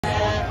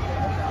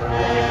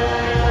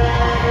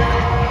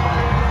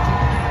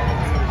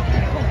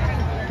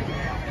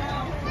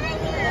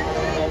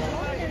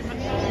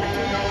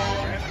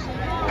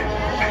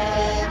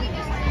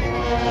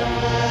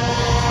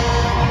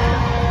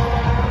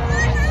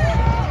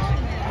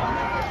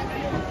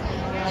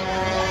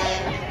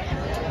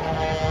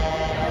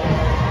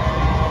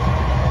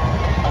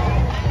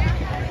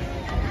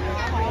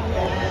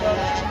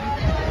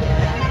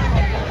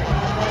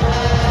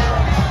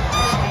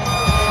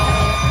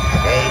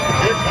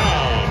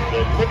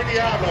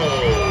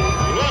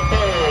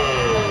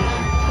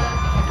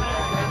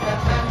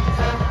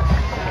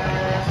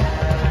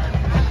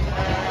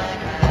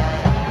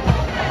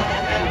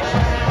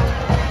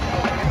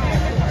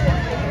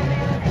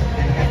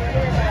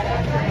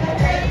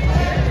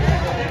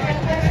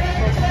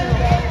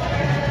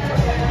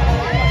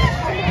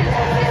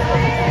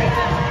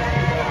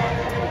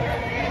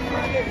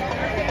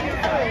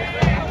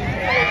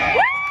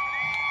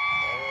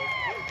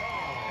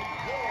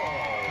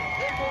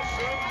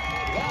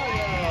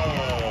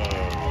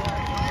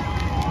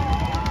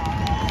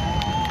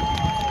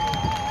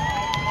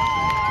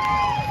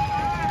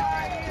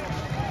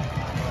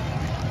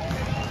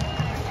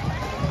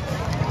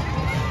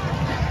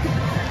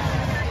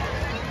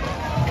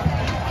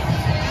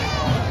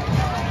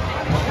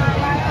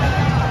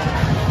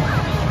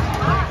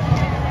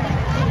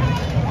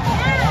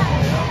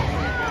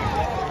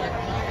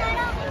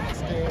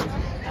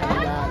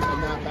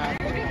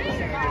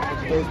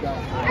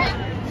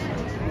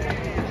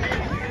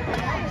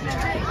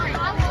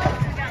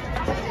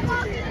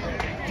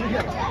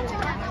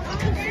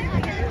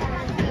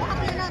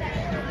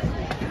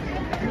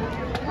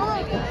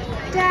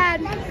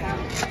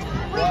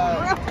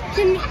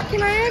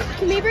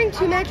we bring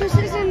 2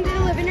 mattresses into the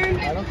living room?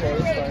 I don't care,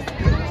 it's fine.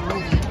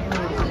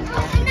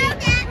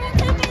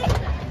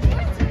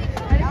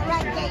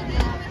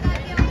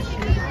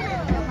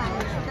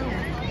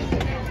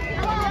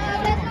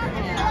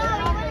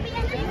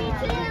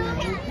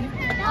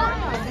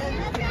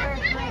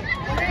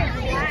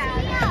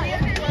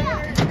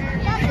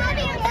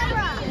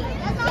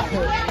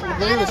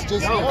 It's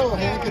just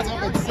Hannah gets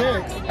up at 6,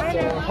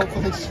 so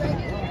hopefully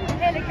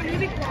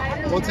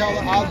we'll tell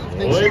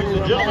the ladies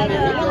and gentlemen,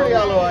 the Liberty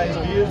Yellow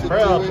ISD is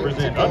proud to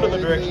present, under the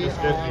direction of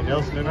Stephanie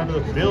Nelson and under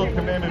the field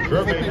command of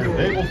drum major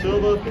Dable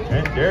Silva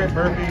and Darren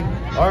Murphy,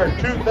 our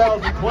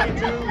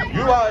 2022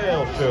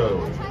 UIL show.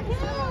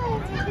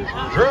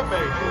 Drum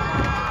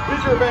major,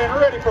 is your band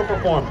ready for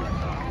performance?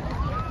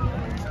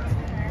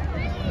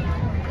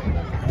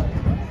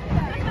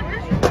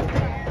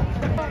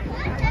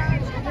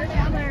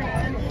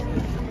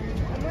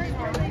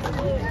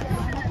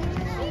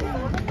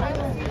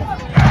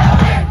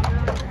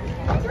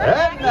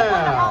 And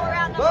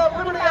now, the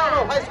Liberty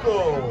Yellow High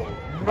School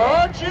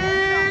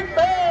Marching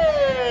Band!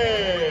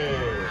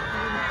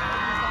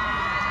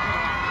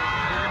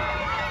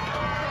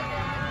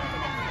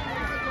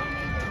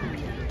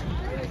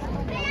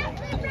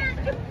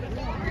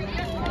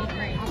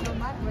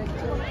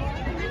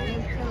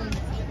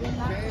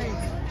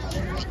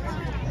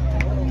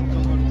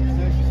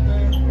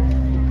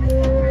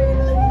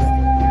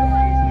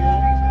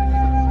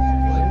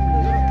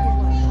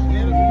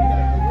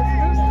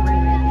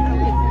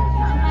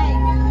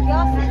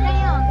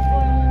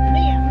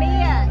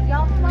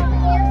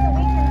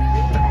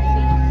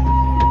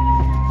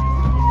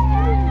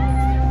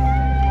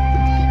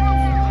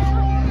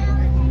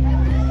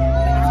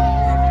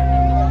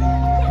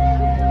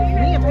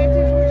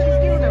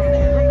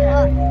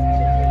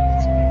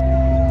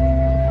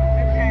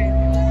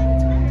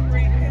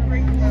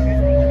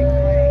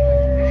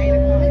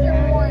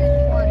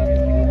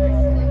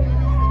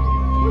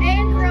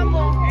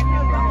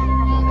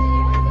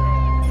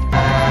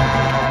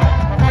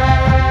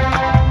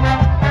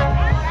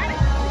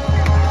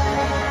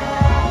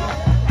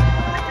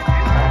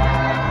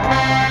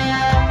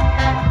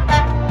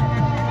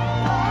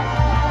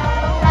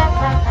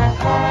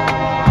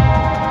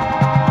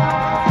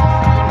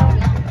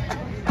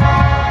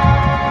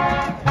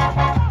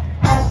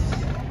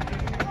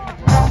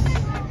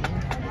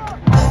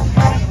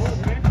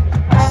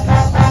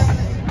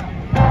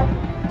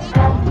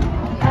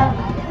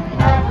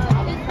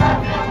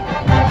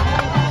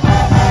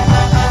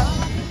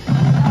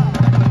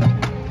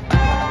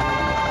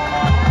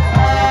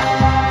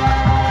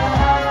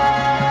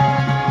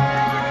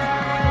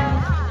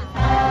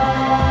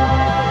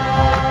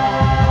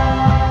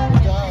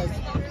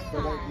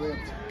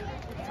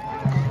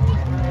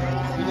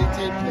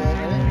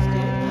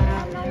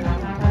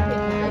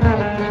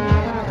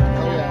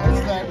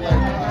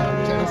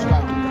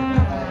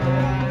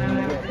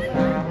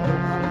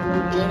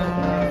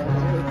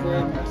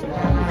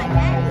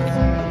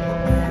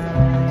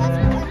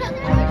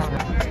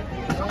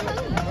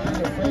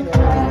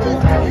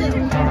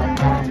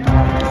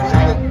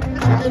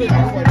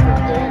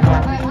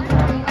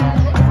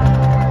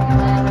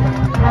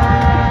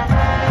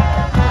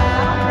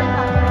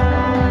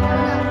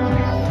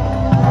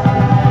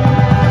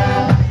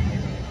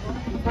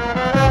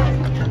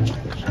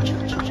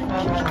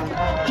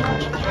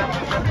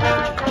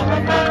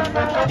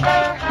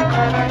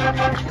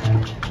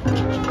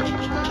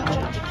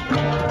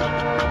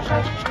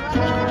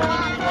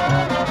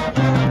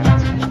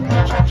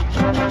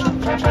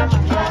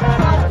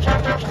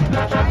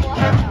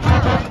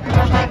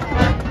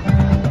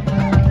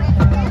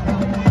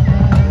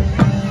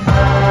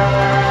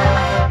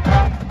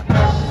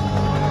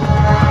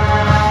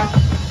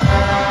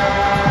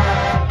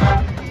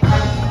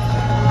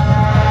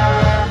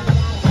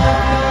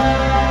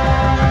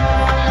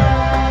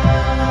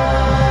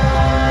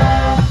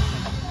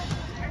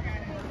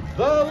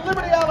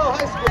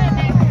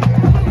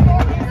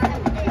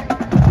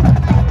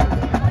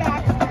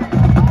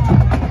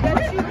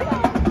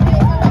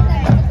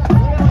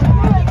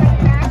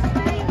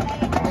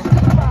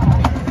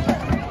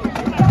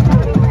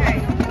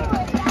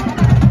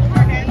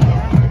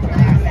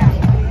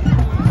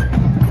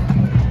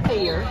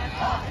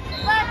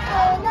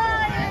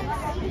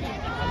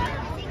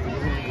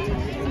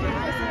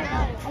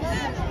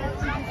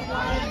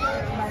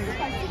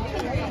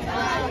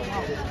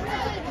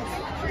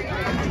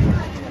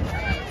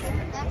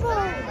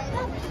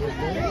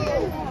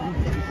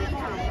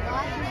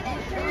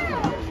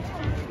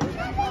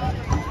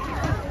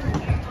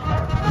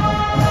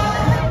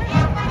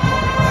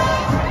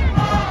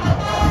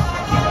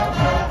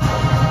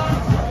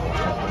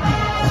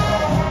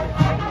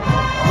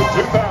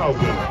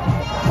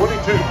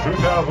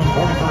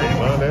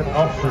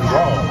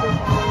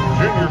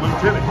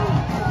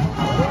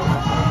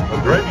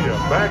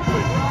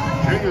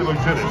 Junior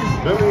Lieutenant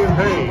Lillian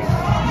Haynes,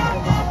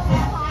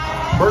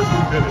 First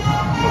Lieutenant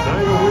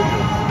Lanaya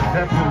Williams,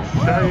 Captain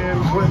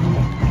Cheyenne Clinton,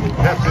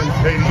 Captain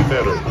Katie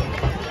Meadows.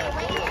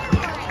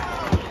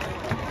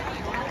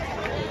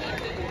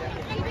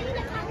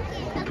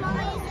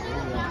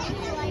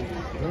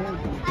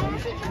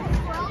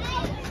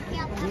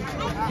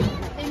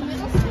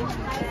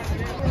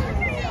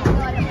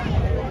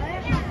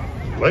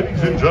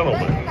 Ladies and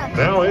gentlemen,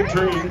 now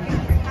entering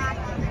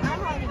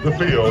the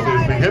field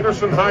is the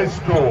Henderson High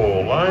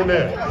School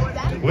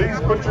Lionettes. Please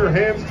put your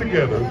hands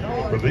together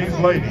for these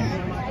ladies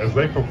as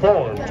they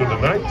perform to the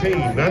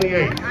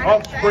 1998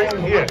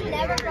 Offspring hit,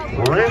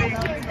 Ready,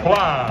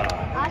 Fly.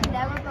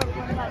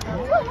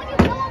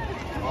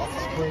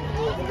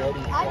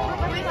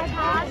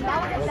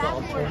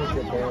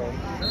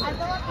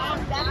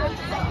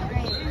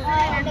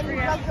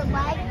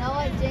 No,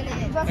 I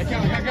didn't.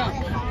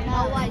 No,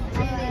 I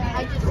didn't.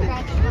 I just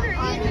scratched my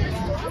arm.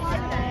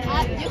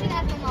 You can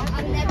ask my mom.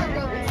 I've never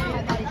broken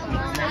my body.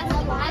 Ask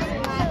my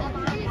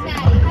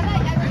Daddy. Have I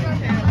ever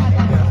broken my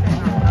body?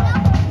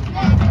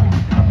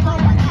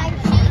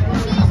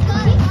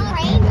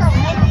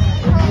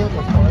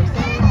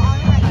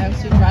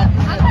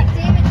 I'm like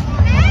damaged.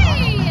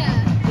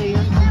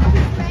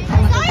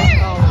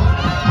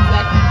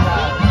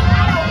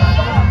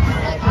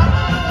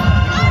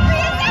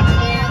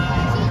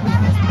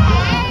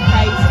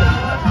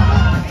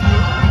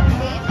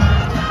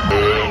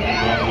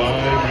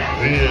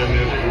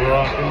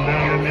 Rocking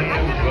down in the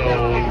end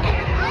zone.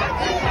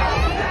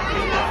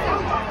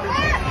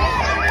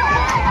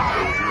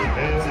 Put your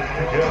hands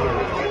together.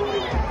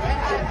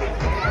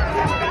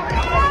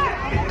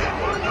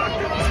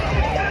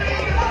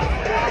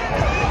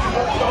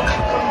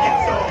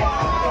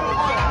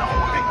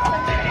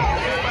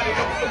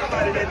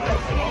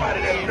 Henderson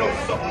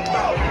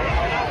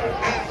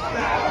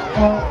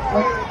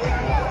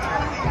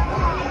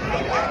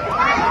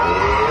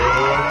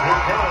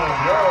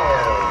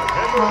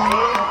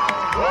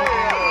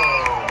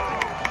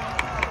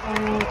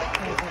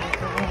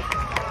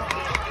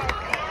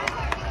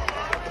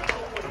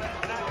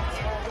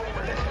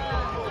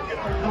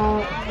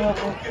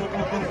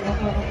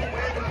Lions.